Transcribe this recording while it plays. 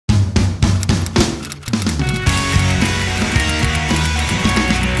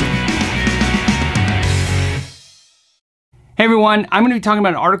Hey everyone, I'm going to be talking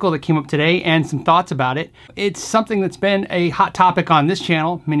about an article that came up today and some thoughts about it. It's something that's been a hot topic on this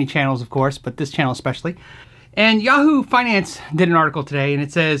channel, many channels of course, but this channel especially. And Yahoo Finance did an article today and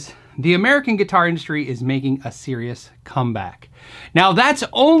it says, the American guitar industry is making a serious comeback. Now that's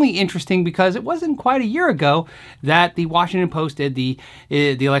only interesting because it wasn't quite a year ago that the Washington Post did the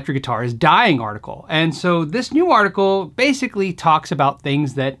electric guitar is dying article. And so this new article basically talks about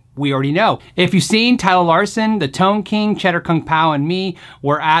things that we already know. If you've seen, Tyler Larson, the Tone King, Cheddar Kung Pao, and me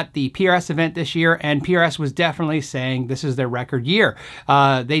were at the PRS event this year, and PRS was definitely saying this is their record year.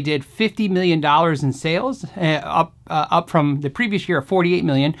 They did $50 million in sales, up from the previous year of $48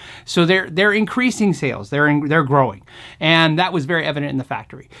 million. So they're increasing sales. They're growing, and that was very evident in the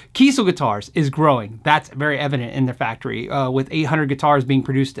factory. Kiesel Guitars is growing. That's very evident in the factory, with 800 guitars being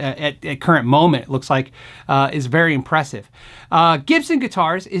produced at current moment. It looks like is very impressive. Gibson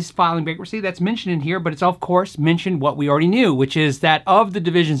Guitars is filing bankruptcy. That's mentioned in here, but it's of course mentioned what we already knew, which is that of the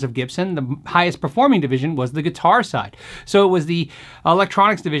divisions of Gibson, the highest performing division was the guitar side. So it was the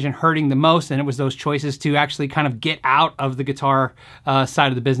electronics division hurting the most, and it was those choices to actually kind of get out of the guitar side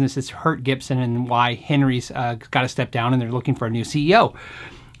of the business that's hurt Gibson, and why Henry's got to step down and they're looking for a new CEO.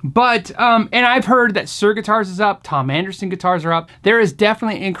 But, and I've heard that Suhr Guitars is up, Tom Anderson guitars are up. There is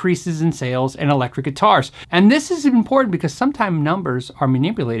definitely increases in sales in electric guitars. And this is important because sometimes numbers are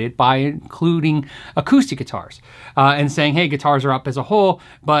manipulated by including acoustic guitars and saying, hey, guitars are up as a whole,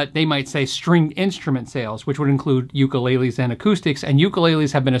 but they might say stringed instrument sales, which would include ukuleles and acoustics. And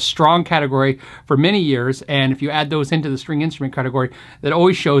ukuleles have been a strong category for many years. And if you add those into the string instrument category, that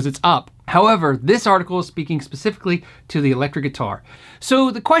always shows it's up. However, this article is speaking specifically to the electric guitar.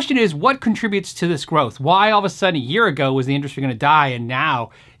 So the question is, what contributes to this growth? Why all of a sudden a year ago was the industry going to die, and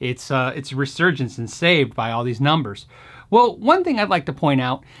now it's resurgence and saved by all these numbers? Well, one thing I'd like to point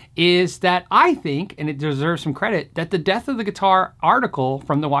out is that I think, and it deserves some credit, that the death of the guitar article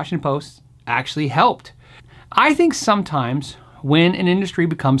from the Washington Post actually helped. I think sometimes when an industry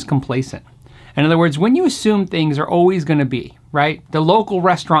becomes complacent, in other words, when you assume things are always going to be, right? The local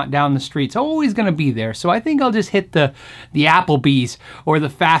restaurant down the street's always going to be there. So I think I'll just hit the Applebee's or the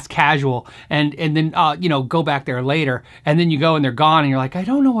fast casual and then, you know, go back there later. And then you go and they're gone and you're like, I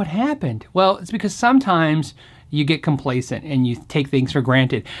don't know what happened. Well, it's because sometimes you get complacent and you take things for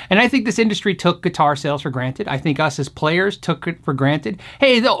granted. And I think this industry took guitar sales for granted. I think us as players took it for granted.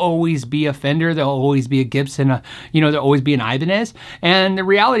 Hey, there'll always be a Fender, there'll always be a Gibson, you know, there'll always be an Ibanez. And the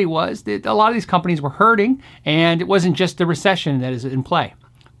reality was that a lot of these companies were hurting, and it wasn't just the recession that is in play.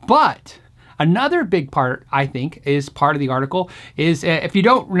 But another big part, I think, is part of the article is, if you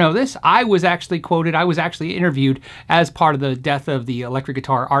don't know this, I was actually quoted, I was actually interviewed as part of the death of the electric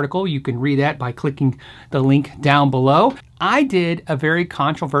guitar article. You can read that by clicking the link down below. I did a very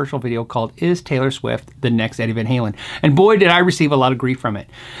controversial video called Is Taylor Swift the Next Eddie Van Halen? And boy, did I receive a lot of grief from it.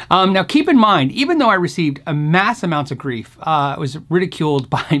 Now keep in mind, even though I received mass amounts of grief, I was ridiculed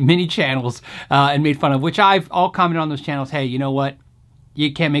by many channels and made fun of, which I've all commented on those channels, hey, you know what?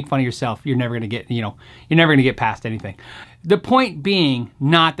 You can't make fun of yourself. You're never going to get, you know, you're never going to get past anything. The point being,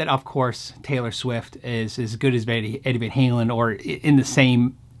 not that, of course, Taylor Swift is as good as Eddie Van Halen or in the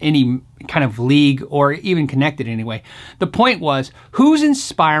same, any kind of league or even connected anyway. The point was, who's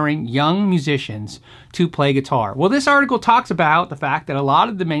inspiring young musicians to play guitar? Well, this article talks about the fact that a lot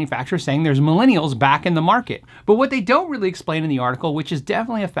of the manufacturers saying there's millennials back in the market. But what they don't really explain in the article, which is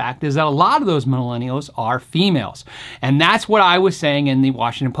definitely a fact, is that a lot of those millennials are females. And that's what I was saying in the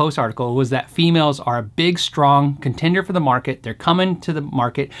Washington Post article, was that females are a big, strong contender for the market. They're coming to the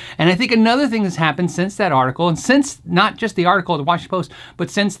market. And I think another thing that's happened since that article, and since not just the article of the Washington Post,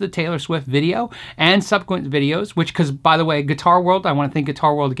 but since the Taylor Swift video and subsequent videos, which, because by the way, Guitar World, I want to thank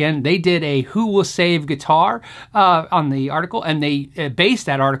Guitar World again, they did a Who Will Save Guitar on the article, and they based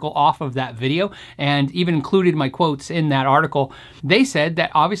that article off of that video and even included my quotes in that article. They said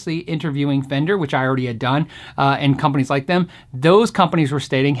that obviously interviewing Fender, which I already had done, and companies like them, those companies were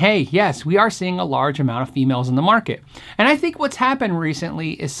stating, hey, yes, we are seeing a large amount of females in the market. And I think what's happened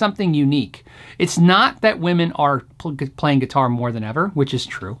recently is something unique. It's not that women are playing guitar more than ever, which is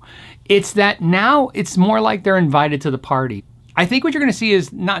true. It's that now it's more like they're invited to the party. I think what you're going to see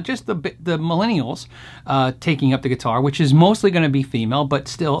is not just the millennials taking up the guitar, which is mostly going to be female, but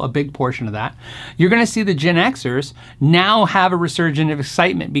still a big portion of that. You're going to see the Gen Xers now have a resurgence of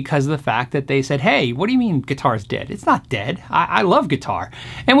excitement because of the fact that they said, hey, what do you mean guitar's dead? It's not dead. I love guitar.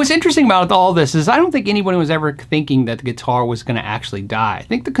 And what's interesting about all this is I don't think anyone was ever thinking that the guitar was going to actually die. I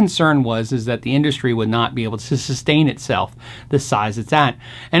think the concern was that the industry would not be able to sustain itself the size it's at.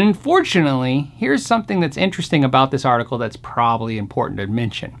 And unfortunately, here's something that's interesting about this article that's probably important to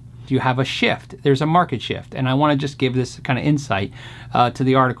mention. You have a shift. There's a market shift. And I want to just give this kind of insight to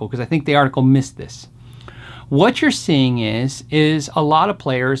the article, because I think the article missed this. What you're seeing is a lot of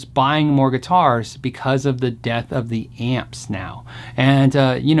players buying more guitars because of the death of the amps now.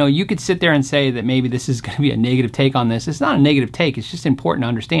 And you know, you could sit there and say that maybe this is going to be a negative take on this. It's not a negative take. It's just important to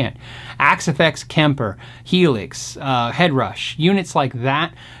understand. Axe-Fx, Kemper, Helix, Headrush, units like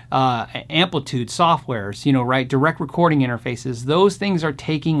that, Amplitude softwares, you know, right, direct recording interfaces, those things are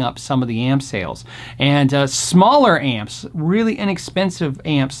taking up some of the amp sales. And smaller amps, really inexpensive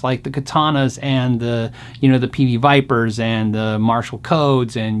amps like the Katanas and the, you know, the PV Vipers and the Marshall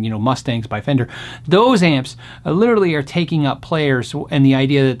Codes and, you know, Mustangs by Fender, those amps literally are taking up players, and the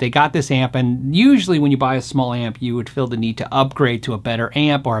idea that they got this amp, and usually when you buy a small amp, you would feel the need to upgrade to a better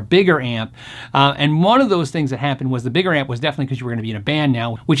amp or a bigger amp. And one of those things that happened was the bigger amp was definitely because you were going to be in a band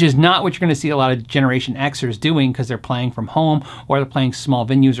now, which is not what you're going to see a lot of Generation Xers doing because they're playing from home or they're playing small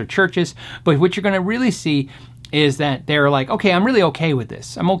venues or churches. But what you're going to really see is that they're like, okay, I'm really okay with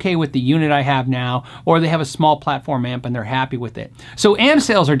this. I'm okay with the unit I have now, or they have a small platform amp and they're happy with it. So amp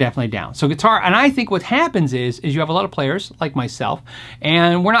sales are definitely down. So guitar, and I think what happens is you have a lot of players like myself,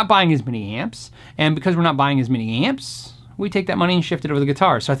 and we're not buying as many amps. And because we're not buying as many amps, we take that money and shift it over to the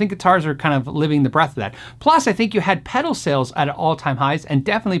guitars. So I think guitars are kind of living the breath of that. Plus, I think you had pedal sales at all-time highs, and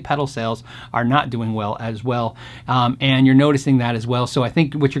definitely pedal sales are not doing well as well. And you're noticing that as well. So I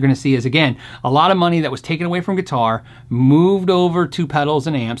think what you're going to see is, again, a lot of money that was taken away from guitar, moved over to pedals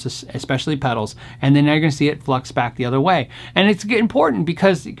and amps, especially pedals, and then now you're going to see it flux back the other way. And it's important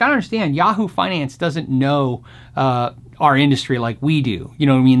because you got to understand, Yahoo Finance doesn't know our industry like we do. You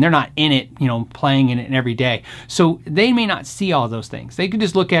know what I mean? They're not in it, you know, playing in it every day. So they may not see all those things. They could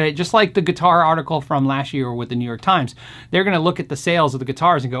just look at it just like the guitar article from last year with the New York Times. They're going to look at the sales of the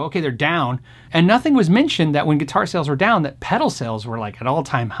guitars and go, okay, they're down. And nothing was mentioned that when guitar sales were down, that pedal sales were like at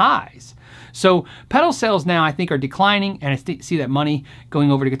all-time highs. So pedal sales now I think are declining, and I see that money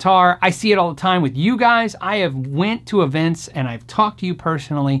going over to guitar. I see it all the time with you guys. I have went to events and I've talked to you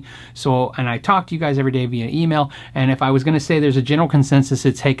personally. So, and I talk to you guys every day via email. And if I was going to say there's a general consensus,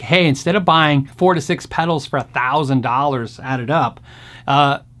 it's like, hey, instead of buying 4 to 6 pedals for $1,000 added up,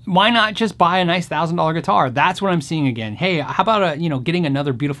 why not just buy a nice $1,000 guitar? That's what I'm seeing again. Hey, how about getting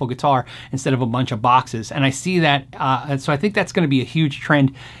another beautiful guitar instead of a bunch of boxes? And I see that, so I think that's going to be a huge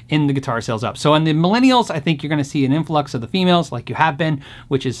trend in the guitar sales up. So in the millennials, I think you're going to see an influx of the females like you have been,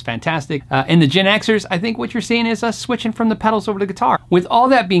 which is fantastic. In the Gen Xers, I think what you're seeing is us switching from the pedals over to guitar. With all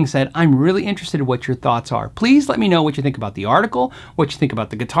that being said, I'm really interested in what your thoughts are. Please let me know what you think about the article, what you think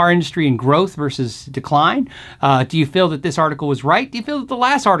about the guitar industry and growth versus decline. Do you feel that this article was right? Do you feel that the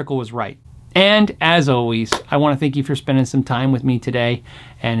last article was right? And as always, I want to thank you for spending some time with me today.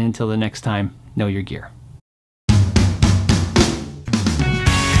 And until the next time, know your gear.